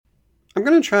I'm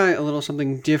going to try a little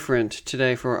something different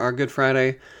today for our Good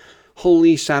Friday,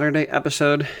 Holy Saturday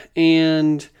episode.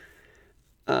 And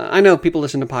I know people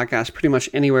listen to podcasts pretty much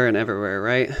anywhere and everywhere,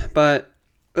 right? But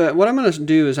what I'm going to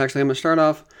do is I'm going to start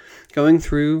off going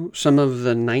through some of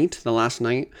the last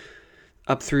night,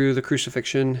 up through the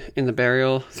crucifixion and the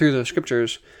burial, through the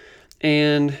scriptures.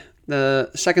 And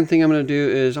the second thing I'm going to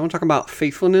do is I want to talk about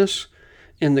faithfulness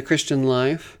in the Christian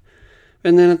life.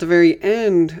 And then at the very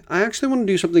end, I actually want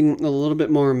to do something a little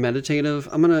bit more meditative.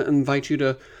 I'm going to invite you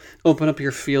to open up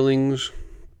your feelings,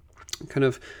 kind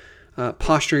of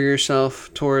posture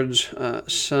yourself towards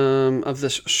some of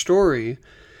this story.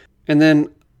 And then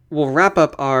we'll wrap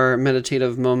up our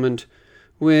meditative moment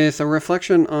with a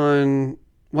reflection on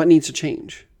what needs to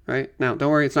change, right? Now,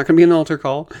 don't worry, it's not going to be an altar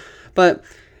call. But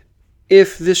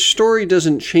if this story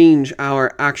doesn't change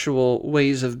our actual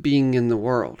ways of being in the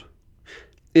world,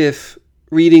 if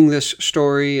reading this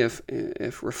story, if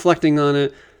reflecting on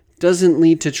it, doesn't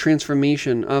lead to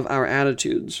transformation of our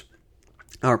attitudes,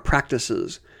 our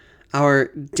practices, our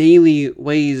daily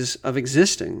ways of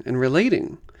existing and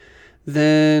relating,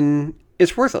 then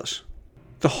it's worthless.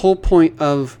 The whole point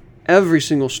of every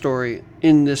single story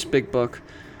in this big book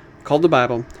called the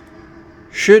Bible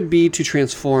should be to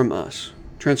transform us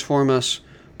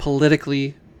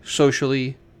politically,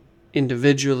 socially,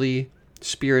 individually,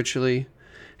 spiritually,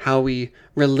 how we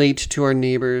relate to our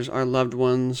neighbors, our loved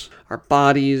ones, our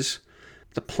bodies,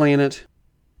 the planet.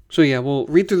 So yeah, we'll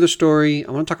read through the story. I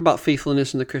want to talk about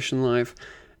faithfulness in the Christian life.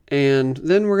 And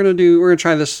then we're going to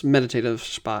try this meditative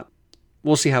spot.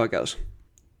 We'll see how it goes.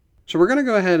 So we're going to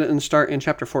go ahead and start in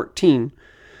chapter 14,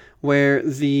 where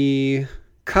the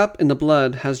cup and the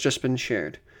blood has just been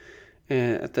shared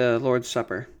at the Lord's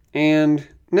Supper. And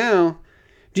now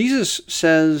Jesus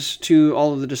says to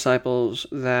all of the disciples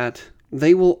that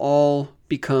they will all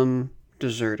become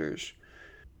deserters.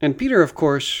 And Peter, of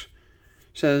course,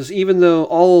 says, even though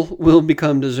all will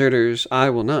become deserters, I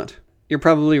will not. You're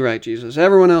probably right, Jesus.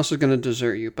 Everyone else is going to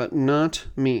desert you, but not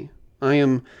me. I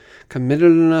am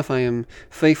committed enough. I am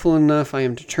faithful enough. I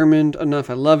am determined enough.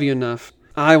 I love you enough.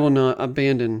 I will not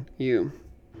abandon you.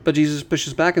 But Jesus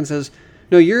pushes back and says,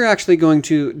 no, you're actually going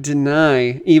to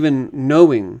deny even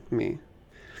knowing me.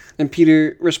 And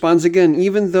Peter responds again,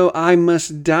 even though I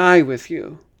must die with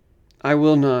you, I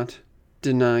will not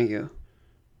deny you.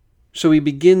 So we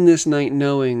begin this night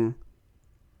knowing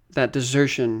that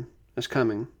desertion is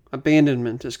coming,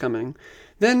 abandonment is coming.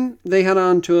 Then they head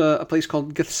on to a place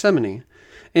called Gethsemane.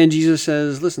 And Jesus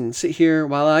says, listen, sit here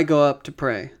while I go up to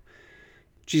pray.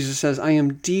 Jesus says, I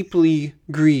am deeply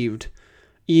grieved,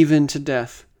 even to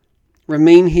death.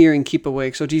 Remain here and keep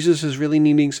awake. So Jesus is really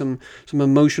needing some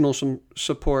emotional, some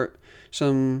support,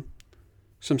 some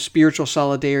spiritual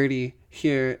solidarity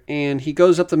here. And he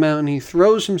goes up the mountain, he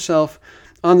throws himself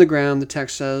on the ground, the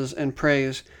text says, and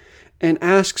prays, and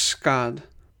asks God,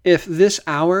 if this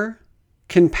hour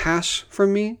can pass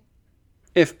from me,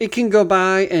 if it can go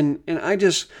by and I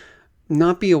just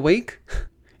not be awake,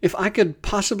 if I could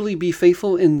possibly be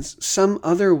faithful in some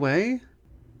other way,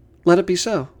 let it be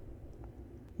so.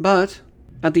 But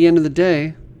at the end of the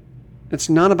day, it's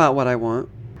not about what I want.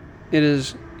 It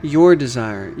is your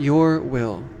desire, your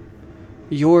will,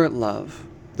 your love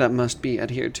that must be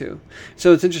adhered to.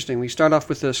 So it's interesting. We start off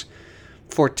with this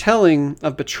foretelling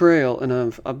of betrayal and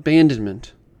of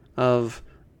abandonment, of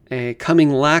a coming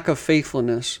lack of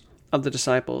faithfulness of the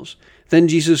disciples. Then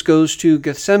Jesus goes to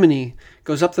Gethsemane,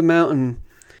 goes up the mountain,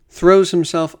 throws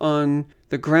himself on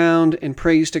the ground and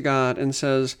prays to God and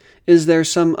says, is there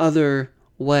some other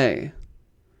way?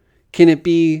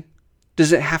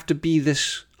 Does it have to be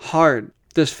this hard?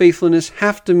 Does faithfulness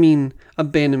have to mean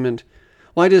abandonment?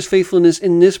 Why does faithfulness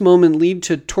in this moment lead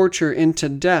to torture and to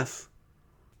death?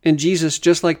 And Jesus,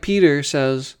 just like Peter,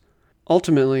 says,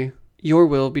 ultimately, your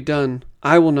will be done.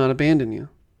 I will not abandon you.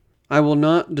 I will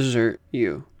not desert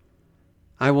you.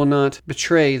 I will not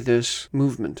betray this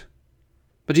movement.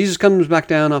 But Jesus comes back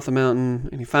down off the mountain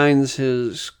and he finds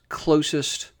his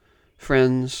closest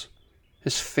friends,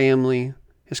 his family,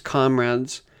 his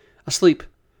comrades, asleep.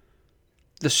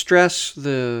 The stress,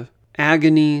 the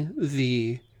agony,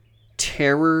 the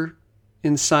terror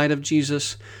inside of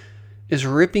Jesus is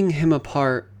ripping him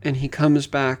apart, and he comes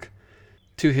back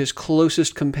to his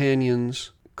closest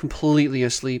companions completely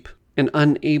asleep and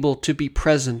unable to be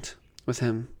present with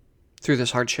him through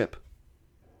this hardship.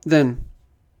 Then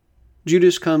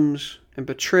Judas comes and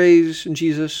betrays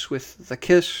Jesus with the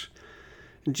kiss,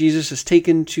 and Jesus is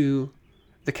taken to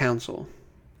the council.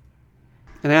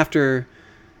 And after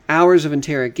hours of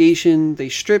interrogation, they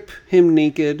strip him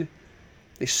naked,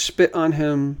 they spit on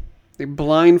him, they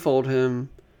blindfold him,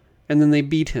 and then they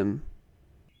beat him.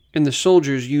 and the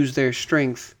soldiers use their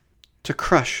strength to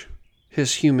crush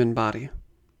his human body.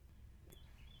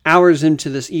 Hours into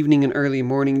this evening and early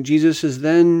morning, Jesus is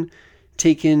then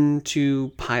taken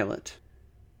to Pilate.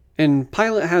 And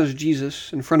Pilate has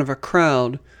Jesus in front of a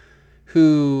crowd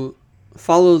who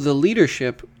follow the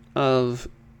leadership of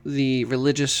the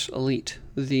religious elite,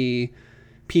 the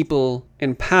people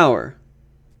in power.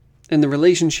 And the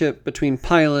relationship between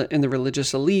Pilate and the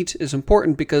religious elite is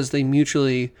important because they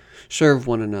mutually serve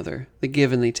one another. They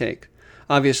give and they take.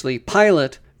 Obviously,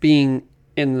 Pilate being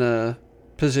in the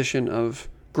position of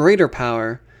greater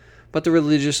power, but the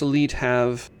religious elite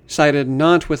have sided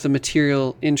not with the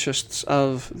material interests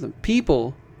of the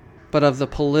people, but of the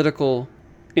political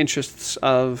interests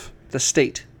of the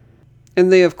state. And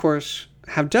they, of course,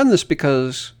 have done this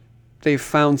because they've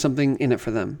found something in it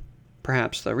for them.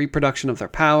 Perhaps the reproduction of their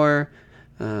power,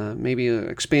 maybe an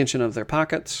expansion of their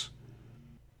pockets.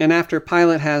 And after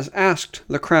Pilate has asked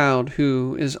the crowd,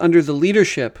 who is under the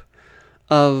leadership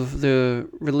of the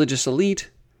religious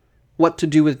elite, what to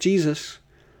do with Jesus,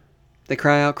 they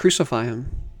cry out, "Crucify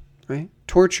him," right?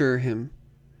 Torture him.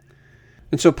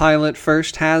 And so Pilate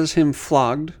first has him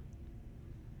flogged,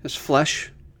 his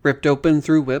flesh ripped open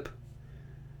through whip,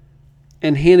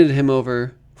 and handed him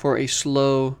over for a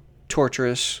slow,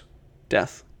 torturous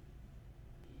death.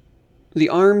 The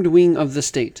armed wing of the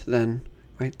state, then,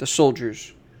 right, the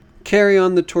soldiers, carry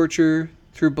on the torture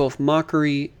through both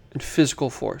mockery and physical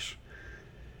force.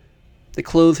 They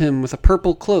clothe him with a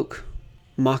purple cloak,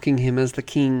 mocking him as the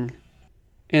king.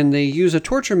 And they use a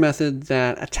torture method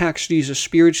that attacks Jesus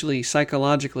spiritually,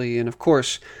 psychologically, and of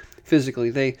course, physically.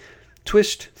 They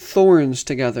twist thorns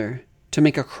together to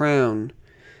make a crown,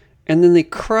 and then they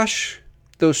crush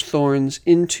those thorns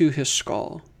into his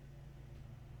skull.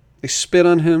 They spit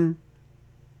on him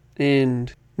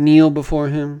and kneel before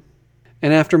him,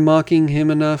 and after mocking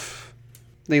him enough,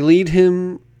 they lead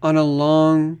him on a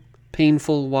long,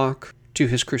 painful walk to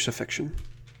his crucifixion.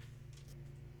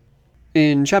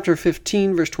 In chapter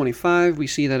 15, verse 25, we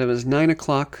see that it was 9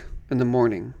 o'clock in the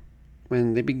morning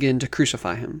when they begin to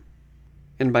crucify him.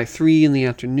 And by 3 in the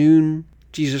afternoon,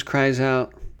 Jesus cries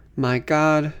out, my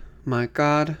God,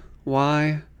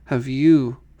 why have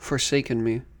you forsaken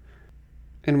me?"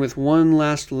 And with one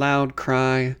last loud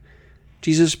cry,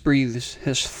 Jesus breathes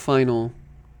his final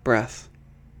breath.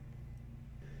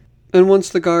 And once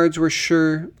the guards were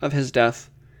sure of his death,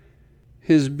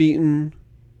 his beaten,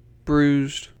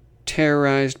 bruised,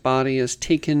 terrorized body is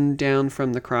taken down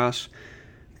from the cross,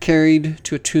 carried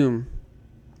to a tomb,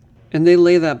 and they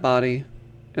lay that body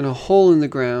in a hole in the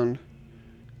ground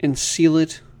and seal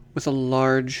it with a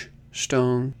large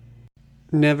stone,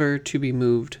 never to be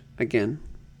moved again.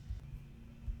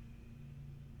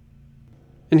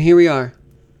 And here we are,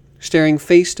 staring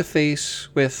face to face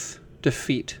with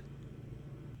defeat.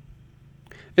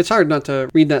 It's hard not to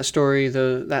read that story,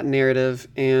 that narrative,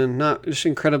 and not just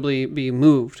incredibly be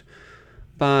moved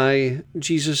by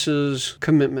Jesus'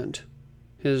 commitment,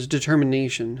 his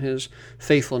determination, his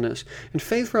faithfulness. And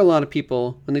faith, for a lot of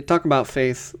people, when they talk about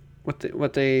faith, what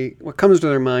comes to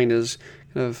their mind is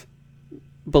kind of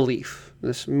belief,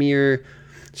 this mere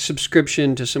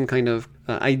subscription to some kind of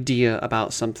idea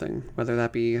about something, whether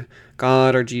that be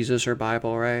God or Jesus or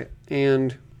Bible, right?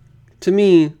 And to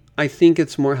me, I think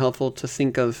it's more helpful to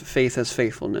think of faith as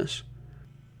faithfulness.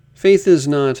 Faith is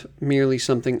not merely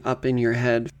something up in your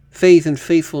head. Faith and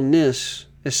faithfulness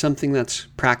is something that's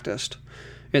practiced.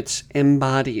 It's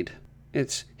embodied.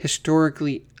 It's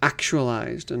historically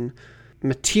actualized and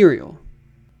material.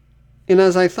 And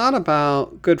as I thought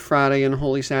about Good Friday and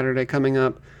Holy Saturday coming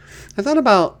up, I thought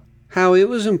about how it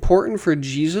was important for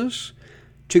Jesus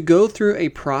to go through a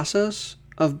process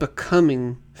of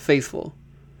becoming faithful.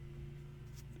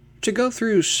 To go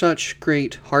through such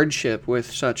great hardship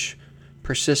with such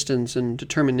persistence and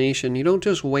determination. You don't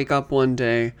just wake up one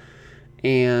day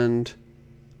and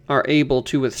are able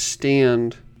to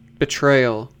withstand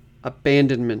betrayal,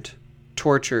 abandonment,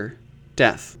 torture,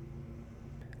 death.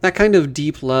 That kind of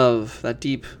deep love, that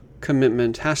deep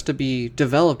commitment has to be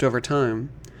developed over time.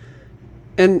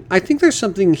 And I think there's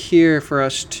something here for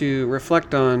us to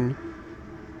reflect on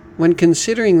when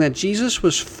considering that Jesus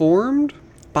was formed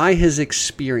by his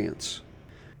experience.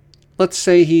 Let's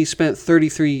say he spent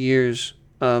 33 years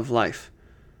of life.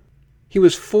 He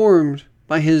was formed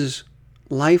by his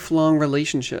lifelong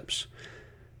relationships.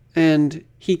 And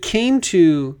he came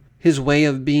to his way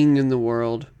of being in the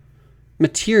world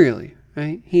materially,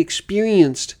 right? He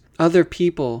experienced other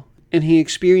people and he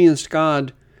experienced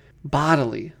God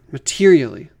bodily,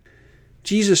 materially.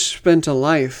 Jesus spent a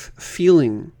life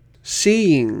feeling,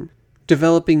 seeing,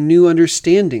 developing new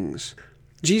understandings,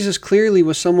 Jesus clearly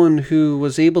was someone who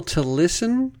was able to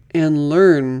listen and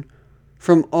learn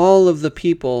from all of the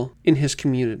people in his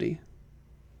community.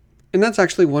 And that's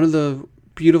actually one of the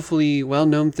beautifully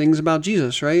well-known things about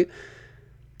Jesus, right?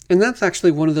 And that's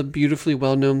actually one of the beautifully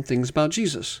well-known things about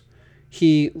Jesus.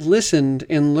 He listened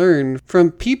and learned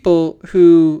from people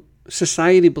who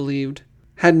society believed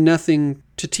had nothing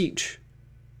to teach,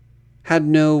 had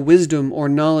no wisdom or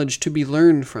knowledge to be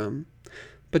learned from.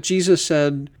 But Jesus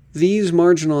said, these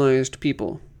marginalized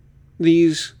people,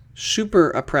 these super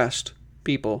oppressed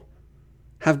people,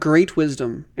 have great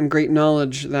wisdom and great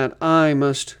knowledge that I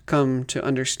must come to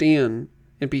understand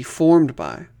and be formed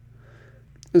by.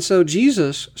 And so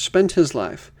Jesus spent his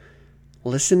life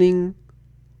listening,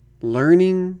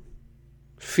 learning,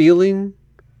 feeling,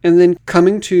 and then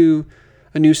coming to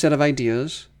a new set of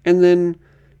ideas, and then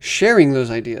sharing those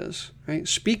ideas, right?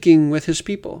 Speaking with his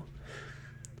people.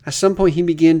 At some point, he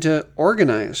began to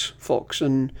organize folks,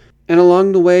 and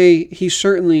along the way, he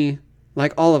certainly,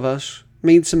 like all of us,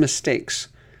 made some mistakes.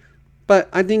 But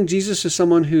I think Jesus is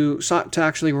someone who sought to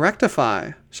actually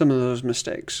rectify some of those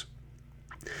mistakes.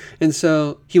 And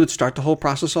so he would start the whole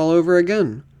process all over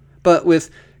again, but with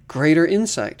greater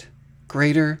insight,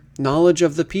 greater knowledge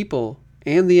of the people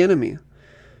and the enemy,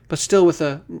 but still with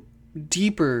a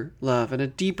deeper love and a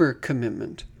deeper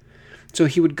commitment. So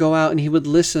he would go out and he would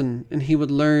listen and he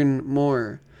would learn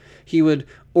more. He would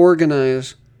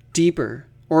organize deeper,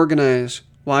 organize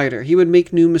wider. He would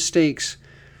make new mistakes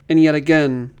and yet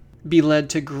again be led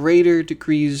to greater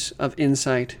degrees of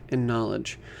insight and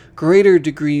knowledge, greater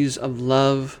degrees of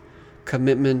love,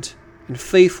 commitment, and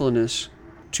faithfulness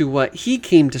to what he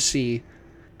came to see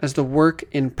as the work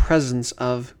and presence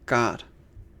of God.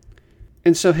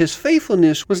 And so his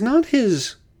faithfulness was not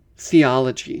his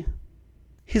theology.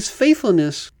 His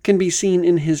faithfulness can be seen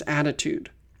in his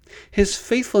attitude. His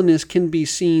faithfulness can be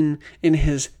seen in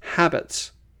his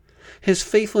habits. His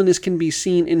faithfulness can be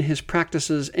seen in his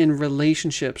practices and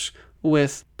relationships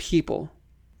with people.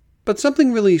 But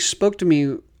something really spoke to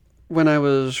me when I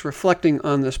was reflecting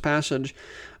on this passage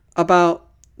about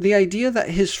the idea that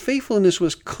his faithfulness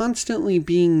was constantly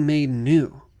being made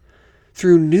new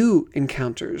through new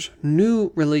encounters,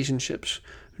 new relationships,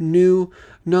 new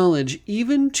knowledge,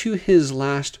 even to his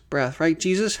last breath, right?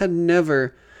 Jesus had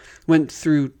never went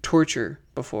through torture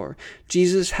before.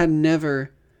 Jesus had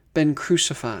never been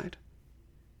crucified.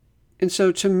 And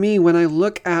so to me, when I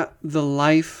look at the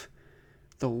life,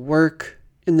 the work,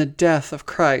 and the death of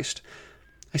Christ,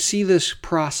 I see this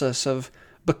process of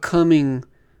becoming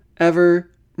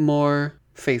ever more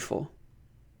faithful.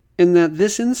 And that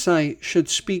this insight should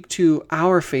speak to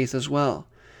our faith as well.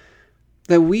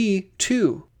 That we,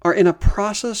 too, are in a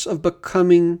process of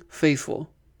becoming faithful.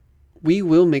 We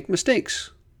will make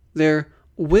mistakes. There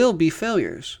will be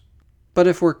failures. But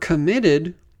if we're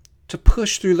committed to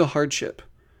push through the hardship,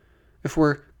 if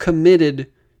we're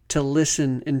committed to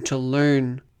listen and to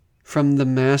learn from the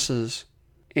masses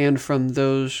and from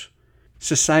those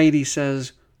society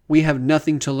says we have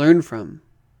nothing to learn from,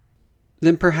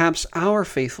 then perhaps our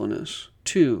faithfulness,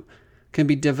 too, can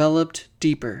be developed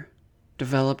deeper,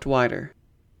 developed wider.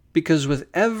 Because with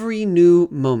every new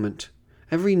moment,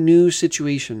 every new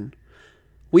situation,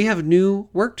 we have new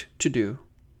work to do.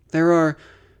 There are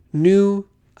new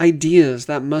ideas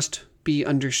that must be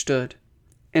understood.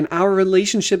 And our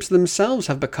relationships themselves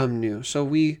have become new. So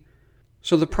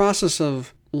the process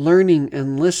of learning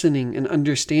and listening and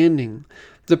understanding,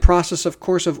 the process, of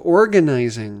course, of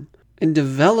organizing and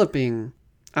developing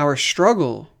our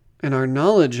struggle and our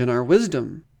knowledge and our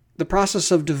wisdom, the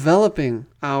process of developing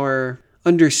our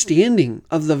understanding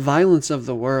of the violence of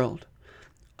the world,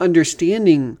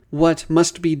 understanding what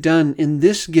must be done in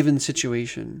this given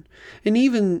situation, and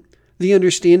even the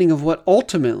understanding of what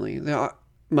ultimately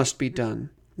must be done,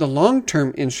 the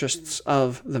long-term interests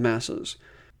of the masses.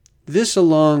 This,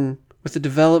 along with the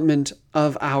development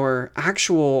of our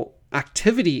actual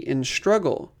activity and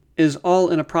struggle, is all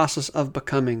in a process of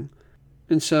becoming.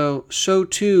 And so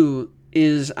too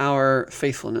is our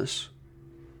faithfulness.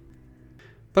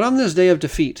 But on this day of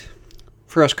defeat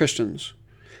for us Christians,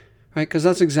 right, because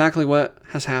that's exactly what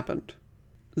has happened,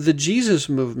 the Jesus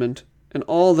movement and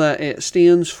all that it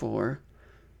stands for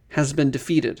has been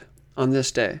defeated on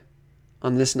this day,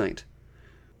 on this night.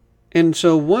 And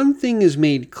so one thing is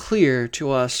made clear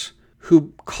to us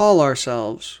who call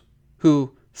ourselves,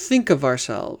 who think of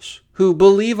ourselves, who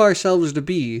believe ourselves to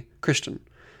be Christian.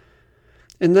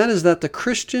 And that is that the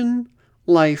Christian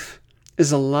life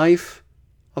is a life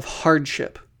of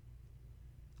hardship,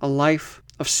 a life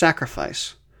of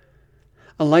sacrifice,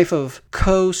 a life of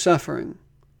co-suffering,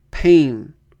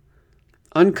 pain,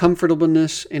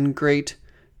 uncomfortableness, and great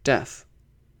death.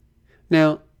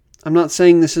 Now, I'm not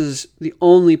saying this is the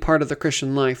only part of the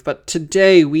Christian life, but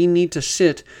today we need to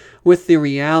sit with the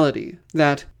reality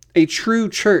that a true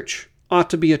church ought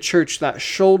to be a church that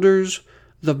shoulders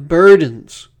the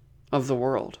burdens of the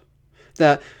world,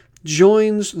 that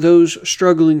joins those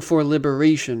struggling for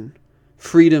liberation,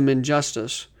 freedom, and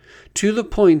justice to the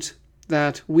point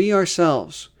that we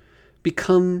ourselves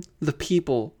become the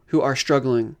people who are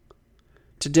struggling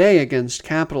today against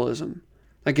capitalism,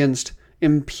 against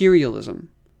imperialism,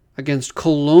 against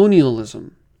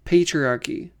colonialism,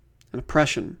 patriarchy, and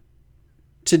oppression.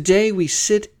 Today we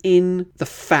sit in the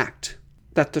fact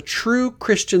that the true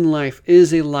Christian life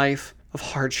is a life of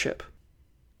hardship.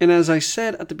 And as I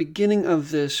said at the beginning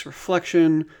of this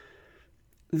reflection,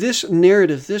 this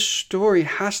narrative, this story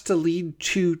has to lead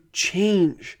to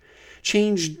change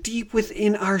deep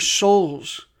within our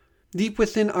souls, deep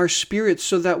within our spirits,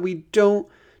 so that we don't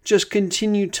just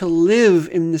continue to live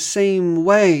in the same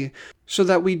way, so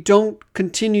that we don't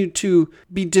continue to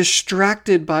be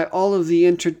distracted by all of the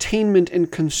entertainment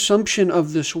and consumption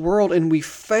of this world, and we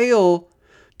fail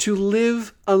to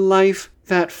live a life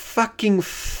that fucking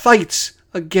fights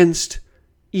against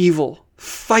evil,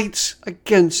 fights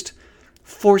against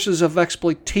forces of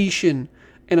exploitation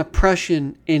and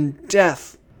oppression and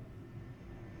death.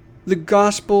 The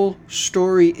gospel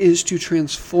story is to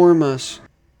transform us.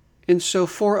 And so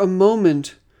for a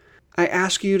moment, I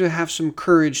ask you to have some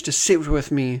courage to sit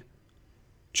with me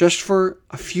just for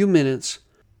a few minutes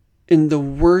in the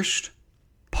worst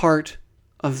part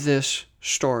of this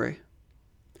story.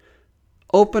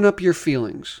 Open up your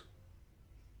feelings.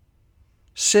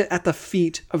 Sit at the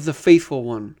feet of the faithful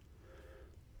one,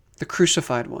 the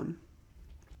crucified one.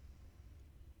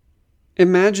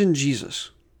 Imagine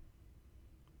Jesus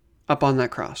up on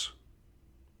that cross.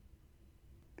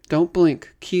 Don't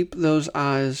blink. Keep those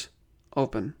eyes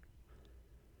open.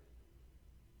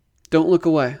 Don't look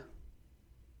away.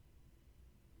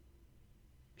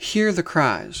 Hear the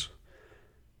cries,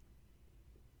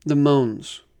 the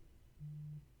moans,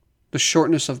 the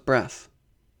shortness of breath.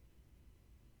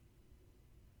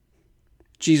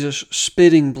 Jesus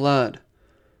spitting blood.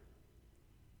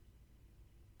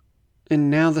 And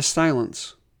now the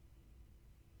silence.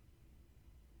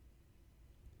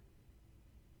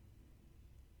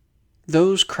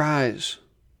 Those cries,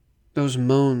 those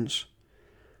moans,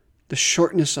 the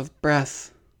shortness of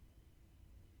breath,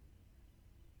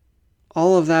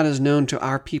 all of that is known to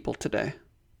our people today.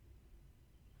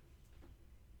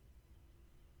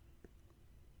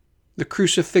 The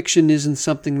crucifixion isn't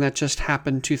something that just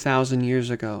happened 2,000 years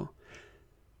ago.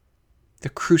 The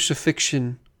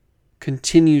crucifixion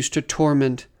continues to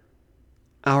torment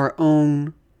our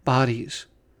own bodies,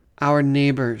 our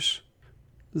neighbors,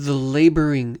 the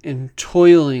laboring and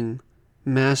toiling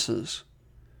masses.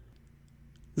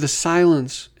 The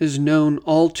silence is known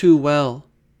all too well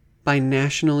by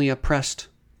nationally oppressed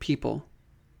people,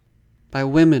 by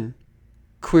women,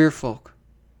 queer folk,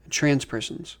 and trans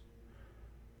persons.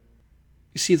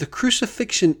 You see, the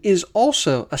crucifixion is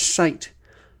also a site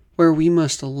where we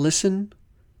must listen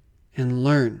and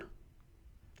learn.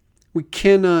 We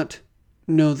cannot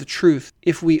know the truth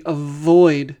if we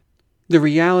avoid the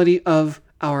reality of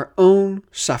our own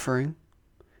suffering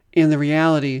and the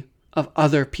reality of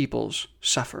other people's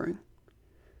suffering.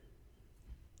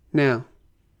 Now,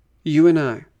 you and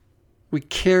I, we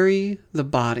carry the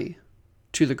body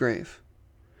to the grave.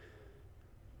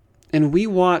 And we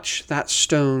watch that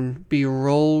stone be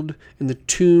rolled and the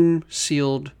tomb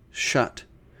sealed shut.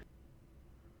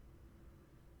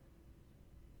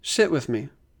 Sit with me.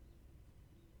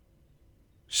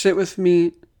 Sit with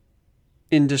me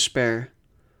in despair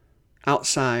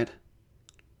outside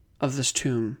of this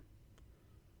tomb.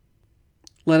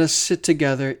 Let us sit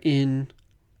together in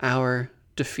our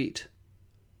defeat.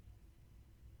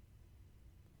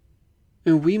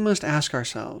 And we must ask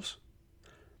ourselves,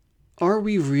 are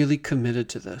we really committed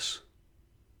to this?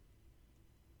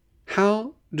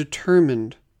 How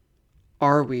determined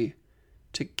are we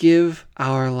to give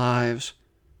our lives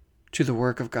to the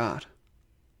work of God?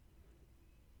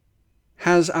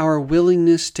 Has our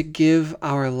willingness to give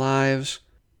our lives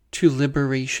to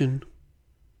liberation,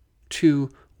 to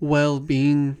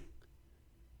well-being,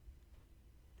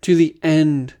 to the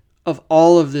end of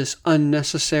all of this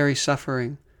unnecessary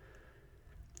suffering,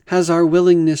 has our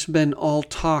willingness been all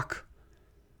talk?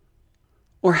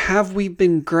 Or have we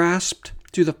been grasped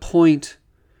to the point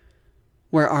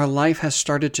where our life has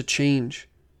started to change?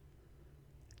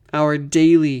 Our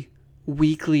daily,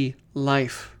 weekly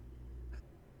life.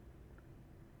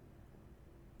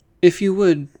 If you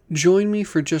would, join me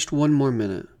for just one more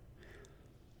minute.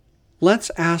 Let's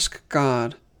ask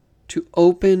God to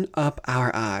open up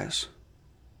our eyes.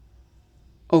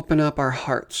 open up our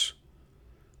hearts.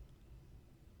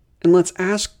 And let's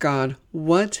ask God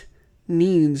what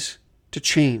needs to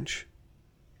change.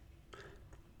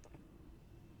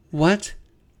 What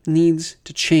needs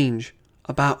to change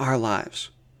about our lives?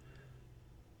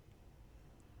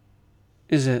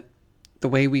 Is it the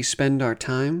way we spend our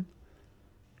time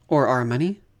or our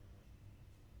money?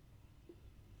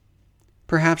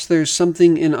 Perhaps there's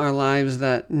something in our lives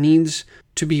that needs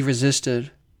to be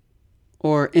resisted.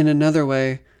 Or in another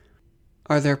way,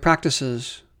 are there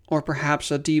practices or perhaps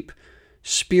a deep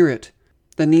spirit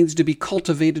that needs to be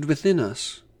cultivated within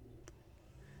us?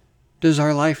 Does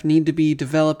our life need to be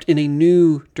developed in a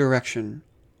new direction,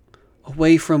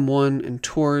 away from one and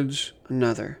towards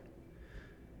another?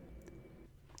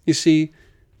 You see,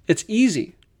 it's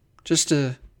easy just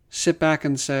to sit back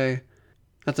and say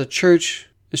that the church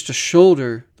is to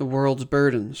shoulder the world's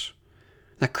burdens,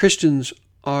 that Christians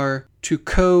are to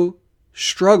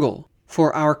co-struggle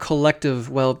for our collective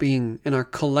well-being and our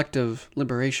collective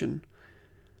liberation.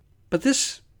 But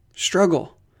this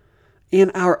struggle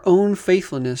and our own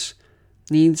faithfulness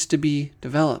needs to be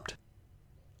developed.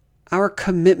 Our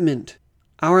commitment,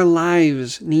 our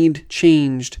lives need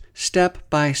changed step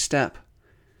by step.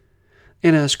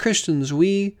 And as Christians,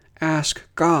 we ask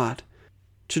God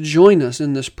to join us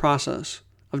in this process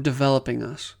of developing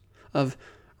us, of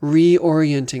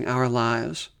reorienting our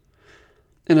lives,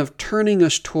 and of turning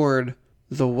us toward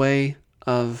the way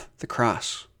of the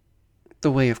cross,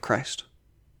 the way of Christ.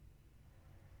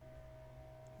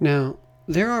 Now,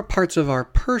 there are parts of our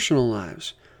personal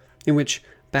lives in which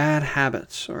bad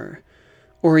habits or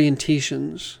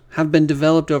orientations have been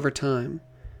developed over time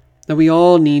that we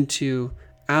all need to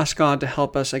ask God to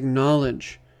help us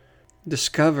acknowledge,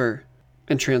 discover,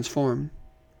 and transform.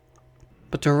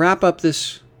 But to wrap up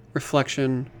this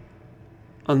reflection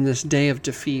on this day of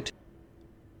defeat,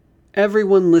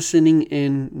 everyone listening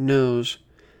in knows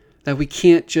that we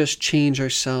can't just change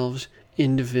ourselves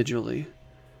individually.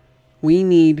 We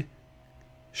need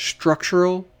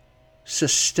structural,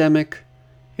 systemic,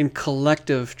 and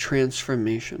collective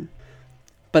transformation.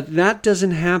 But that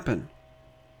doesn't happen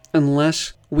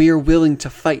unless we are willing to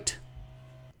fight.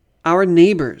 Our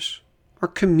neighbors, our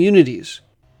communities,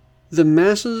 the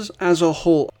masses as a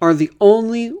whole are the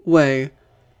only way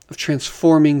of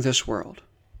transforming this world.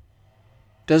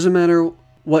 Doesn't matter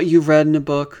what you've read in a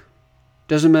book,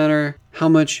 doesn't matter how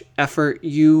much effort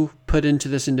you put into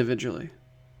this individually.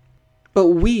 But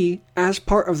we, as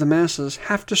part of the masses,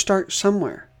 have to start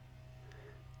somewhere.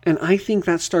 And I think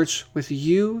that starts with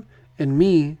you and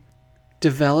me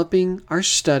developing our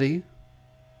study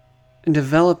and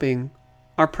developing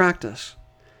our practice.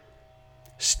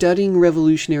 Studying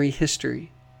revolutionary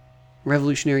history,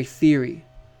 revolutionary theory,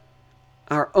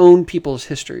 our own people's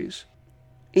histories,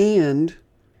 and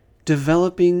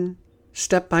developing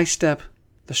step by step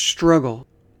the struggle,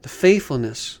 the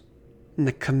faithfulness, and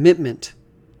the commitment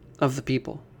of the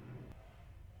people.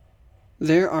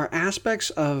 There are aspects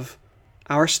of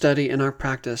our study and our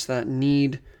practice that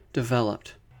need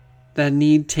developed, that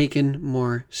need taken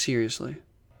more seriously.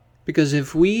 Because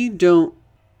if we don't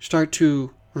start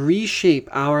to reshape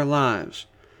our lives,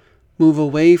 move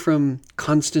away from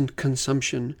constant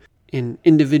consumption in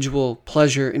individual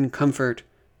pleasure and comfort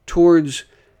towards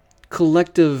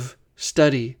collective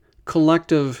study,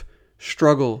 collective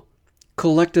struggle,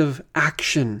 collective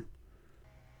action,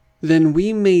 then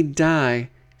we may die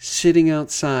sitting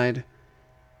outside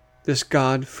this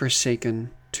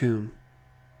God-forsaken tomb.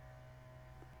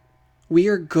 We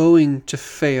are going to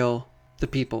fail the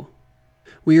people.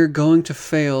 We are going to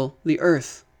fail the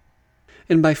earth.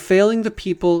 And by failing the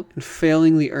people and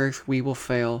failing the earth, we will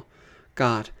fail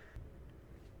God.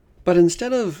 But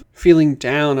instead of feeling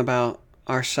down about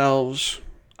ourselves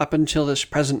up until this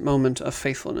present moment of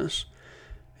faithfulness,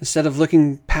 instead of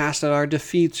looking past at our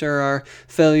defeats or our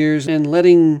failures and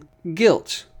letting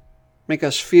guilt make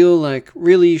us feel like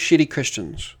really shitty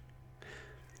Christians,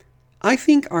 I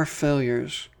think our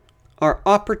failures are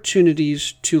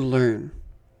opportunities to learn.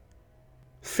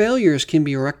 Failures can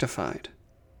be rectified.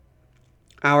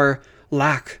 Our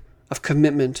lack of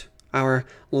commitment, our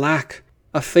lack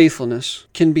of faithfulness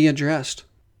can be addressed.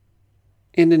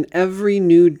 And in every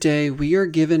new day, we are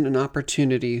given an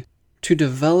opportunity to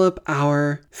develop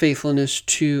our faithfulness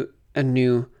to a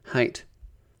new height.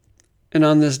 And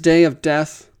on this day of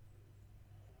death,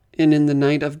 and in the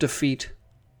night of defeat,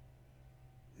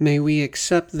 may we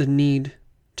accept the need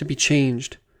to be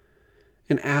changed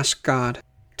and ask God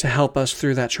to help us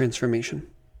through that transformation.